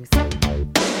 o'clock news.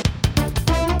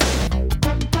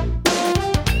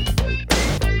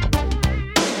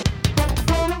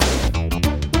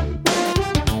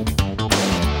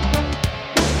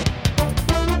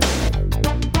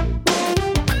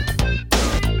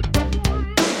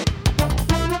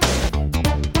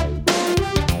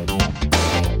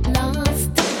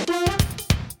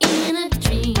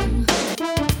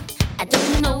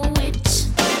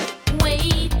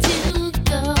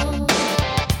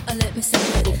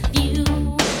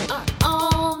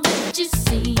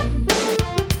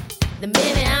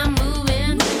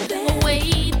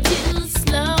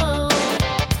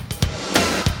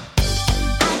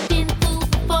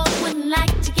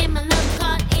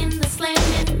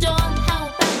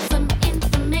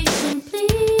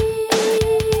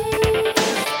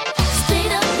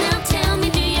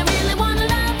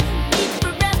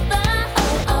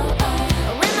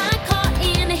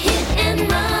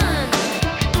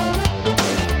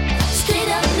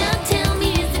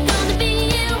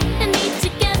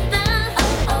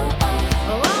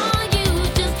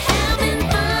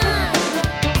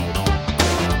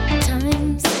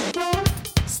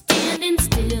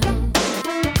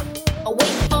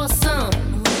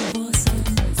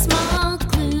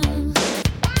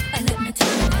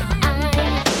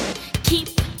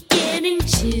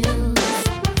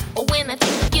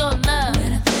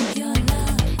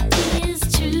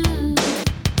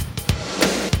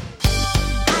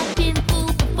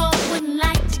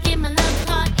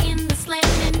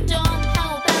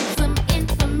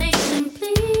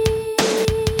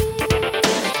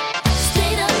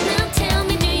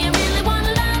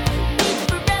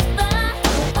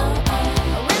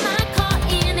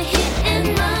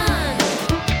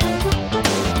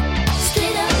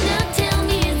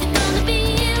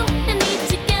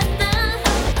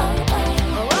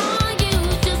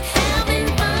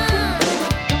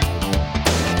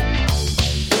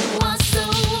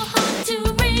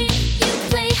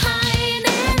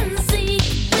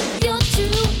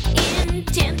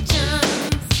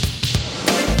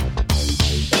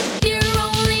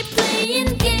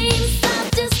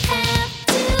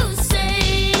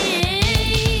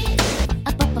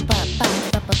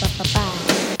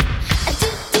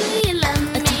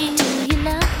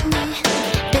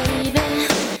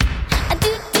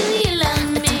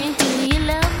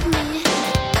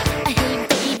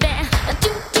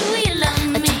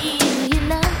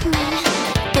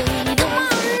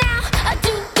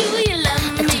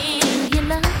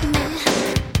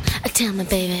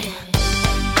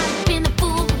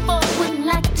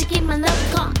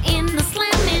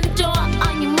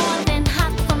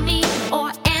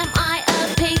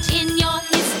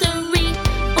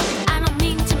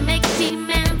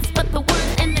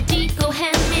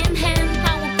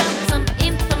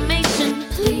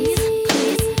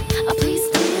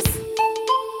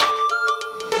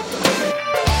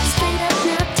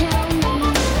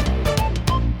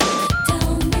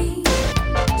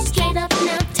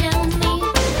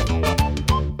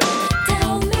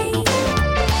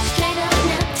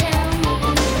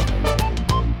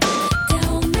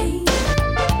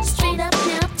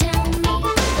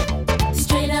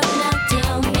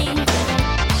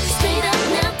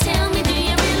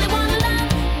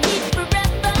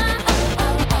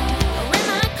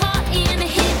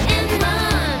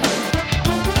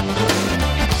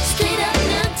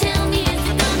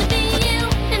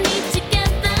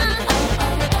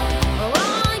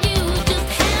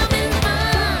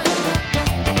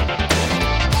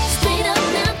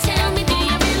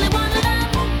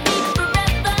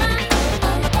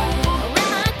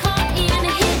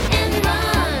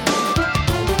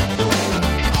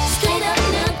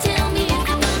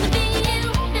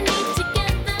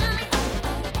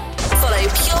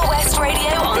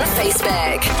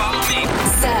 Facebook.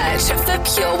 Search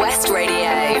for Pure West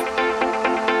Radio.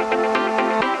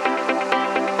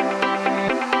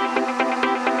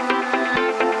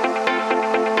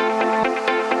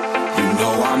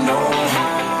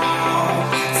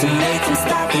 to make them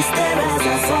stop and stare as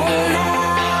I zone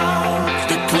out.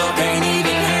 The club can't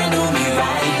even handle me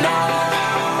right now.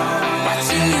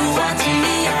 Watching you, watching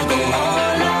me, I go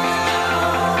all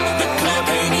out. The club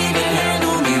can't even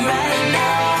handle me right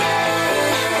now.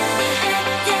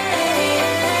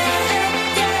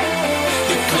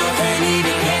 The club can't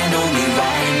even handle me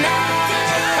right now.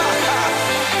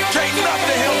 Can't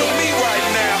nothing handle me right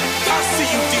now. I see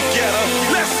you together.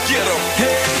 Let's get 'em.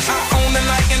 Hey, I own the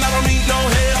night and I don't need no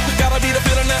help. Gotta be the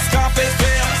feeling that Scarface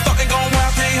feel. Starting going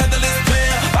wild, can't handle this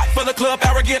pair. Back for the club,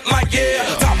 arrogant like yeah.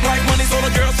 Top like money, so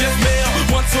the girls just mail.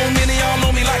 One too many, y'all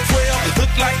know me like 12.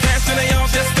 Look like cash and they all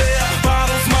just there.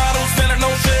 Bottles, models, selling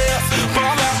no shares.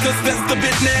 Fall out, cause that's the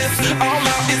business. All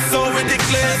out is so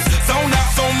ridiculous. Zone out,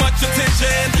 so much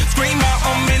attention. Scream out,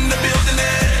 I'm in the building.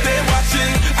 They're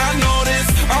watching, I know this.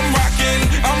 I'm rocking,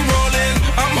 I'm rolling,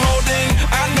 I'm holding.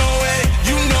 I know it,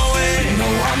 you know it. You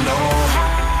know I know how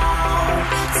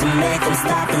to make them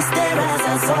stop and stare as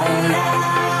I zone out.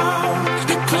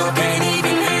 The club can't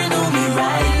even handle me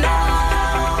right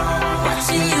now.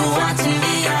 Watching you, watching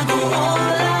me, I go all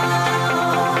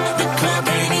out. The club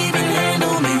can't even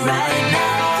handle me right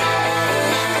now.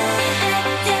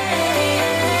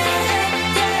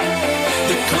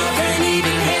 The club can't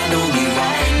even handle me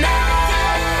right now.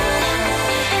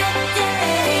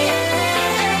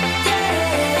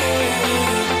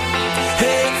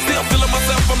 Hey, still feeling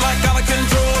myself, I'm like out of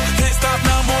control. Can't stop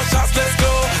now, more shots, let's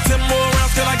go. 10 more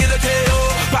rounds, can I get a KO?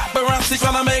 Paparazzi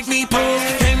tryna make me pose.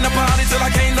 Came to party till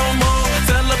I can't no more.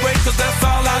 Celebrate, cause that's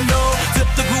all I know. Tip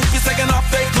the groupies taking off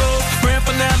their clothes. Grand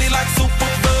finale like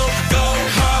Super Bowl. Go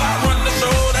hard, I run the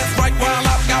show. That's right, while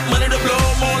I've got money to blow.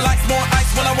 More lights, more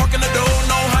ice when I walk in the door.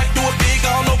 No hype, do it big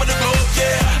all over the globe.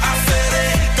 Yeah, I said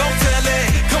it, go tell it.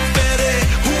 Confetti,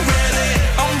 who ready?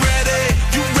 I'm ready,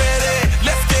 you ready?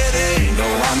 Let's get it. You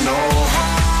know I know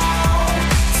how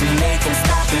to make them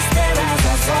stop and stare as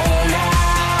I zone out.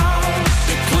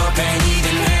 The club can't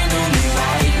even handle me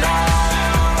right now.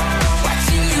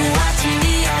 Watching you, watching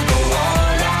me, I go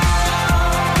all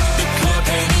out. The club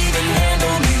can't even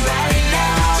handle me right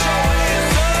now. Put your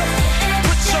hands up,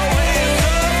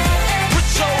 put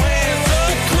your hands up.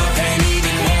 The club can't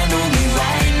even handle me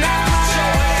right now. Put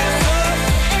your hands up,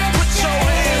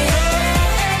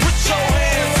 put your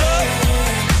hands up.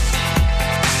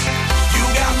 You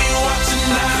got me watching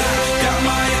now, got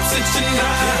my attention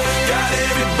now. Got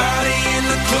everybody in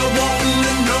the club wanting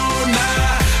to know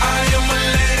now. I am a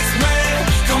ladies man,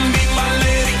 come be my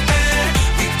lady and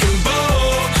we can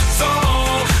both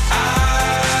song.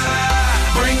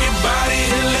 Bring your body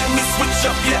and let me switch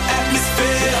up your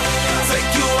atmosphere. Take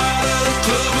you out of the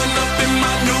club and up in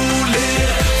my new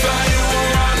live. Fly you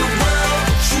around the world,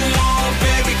 what you want,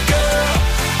 baby girl?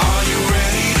 Are you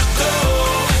ready to go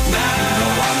now? You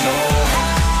know I know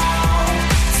how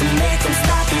to make them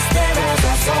stop and stare as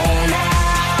I zone out.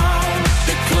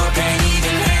 The club can't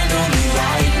even handle me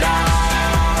right now.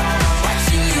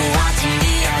 Watching you, watching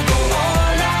me, I go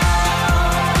all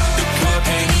out. The club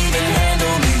can't even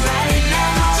handle me right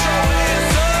now.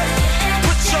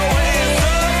 Put your hands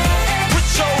up, put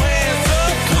your hands up.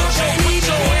 The club can't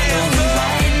even handle me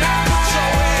right now. Put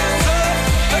your hands up,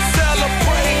 let's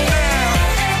celebrate now.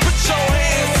 Put your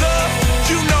hands up,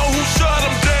 you know who shut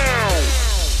them down.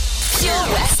 Pure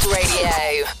West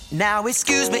Radio. Now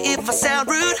excuse me if I sound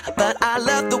rude, but I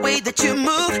love the way that you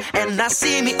move, and I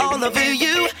see me all over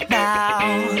you now.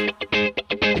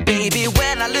 Baby,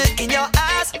 when I look in your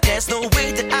eyes, there's no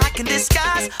way that I can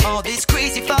disguise all these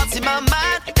crazy thoughts in my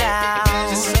mind now.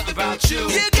 There's something about you.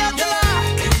 You got the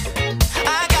lock,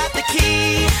 I got the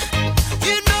key.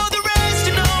 You know the rest,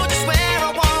 you know just where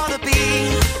I wanna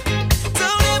be.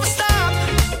 Don't ever stop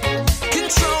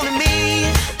controlling me.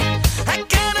 I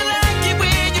kinda like it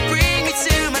when you bring me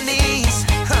to my knees.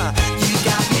 You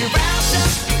got me wrapped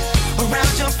up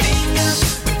around your fingers.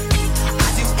 I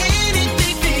do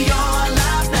anything for your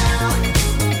love now.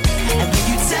 And when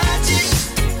you touch it,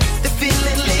 the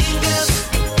feeling lingers.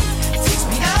 Takes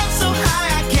me up so high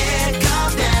I can't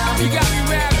come down. You got me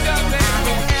wrapped up, man. I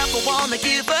don't ever wanna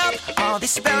give up. All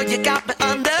this spell you got me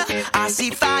under. I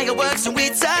see fireworks when we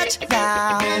touch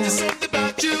now. There's something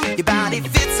about you. Your body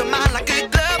fits on mine like a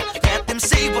glove. Let them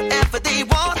say whatever they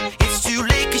want. It's too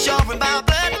late 'cause you're in my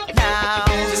blood now.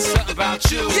 There's something about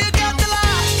you. You got the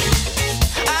lock,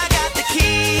 I got the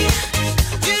key.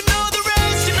 You know the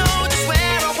rest, you know just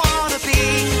where I wanna be.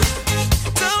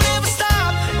 Don't ever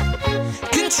stop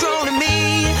controlling me.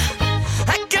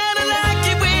 I kinda like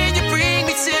it when you bring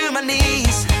me to my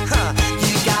knees.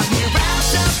 You got me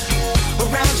wrapped up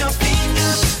around your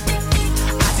fingers.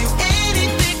 I do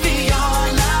anything for your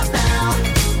love now.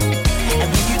 And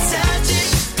when you touch it,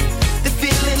 the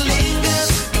feeling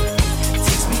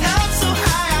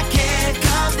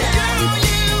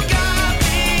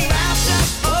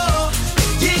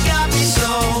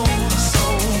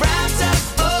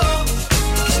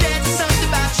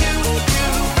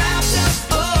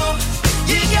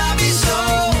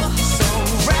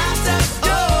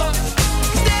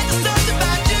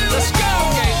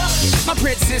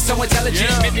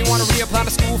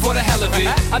school for the hell of it.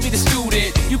 I'll be the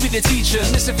student, you be the teacher.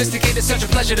 Miss Sophisticated, such a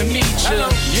pleasure to meet you.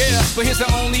 Yeah, but here's the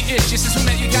only issue. Since we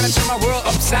met, you gotta turn my world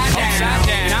upside down.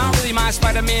 And I don't really mind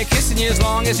Spider-Man kissing you as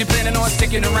long as you're planning on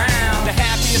sticking around. The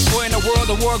happiest boy in the world,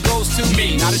 the award goes to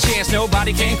me. Not a chance,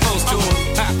 nobody came close to him.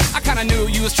 I kinda knew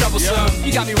you was troublesome.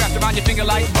 You got me wrapped around your finger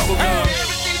like bubblegum.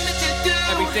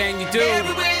 Everything you do,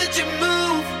 every way that you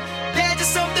move, there's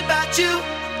just something about you.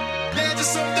 There's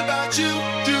just something about you.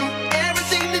 Do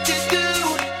everything that you do,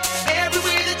 every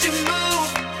way that you move,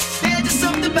 there's just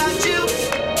something about you.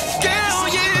 Girl,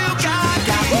 you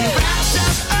got me wrapped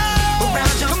up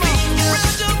around your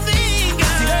fingers.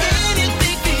 I'll do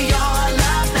anything for your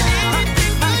love now.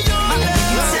 My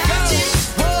touch it,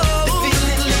 the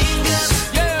feeling lingers.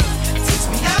 Takes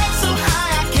me up so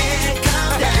high I can't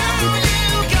come down. You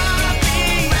got me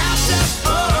wrapped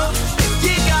up,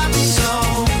 you got me so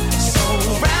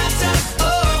wrapped up,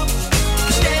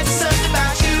 'cause there's something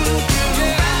about you.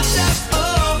 You're wrapped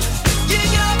up, you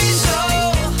got me so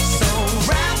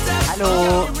wrapped up. Hello,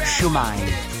 Shwmai.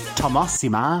 Thomas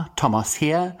yma, Thomas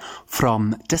here,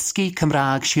 from Dysgu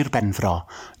Cymraeg Sir Benfro,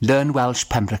 Learn Welsh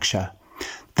Pembrokeshire.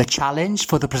 The challenge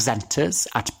for the presenters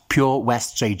at Pure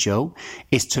West Radio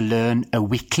is to learn a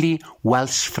weekly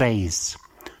Welsh phrase.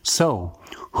 So,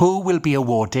 who will be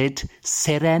awarded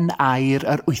Seren Aur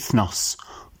yr Wythnos,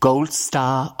 Gold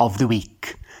Star of the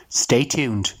Week? Stay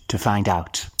tuned to find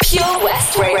out. Pure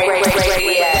West Radio.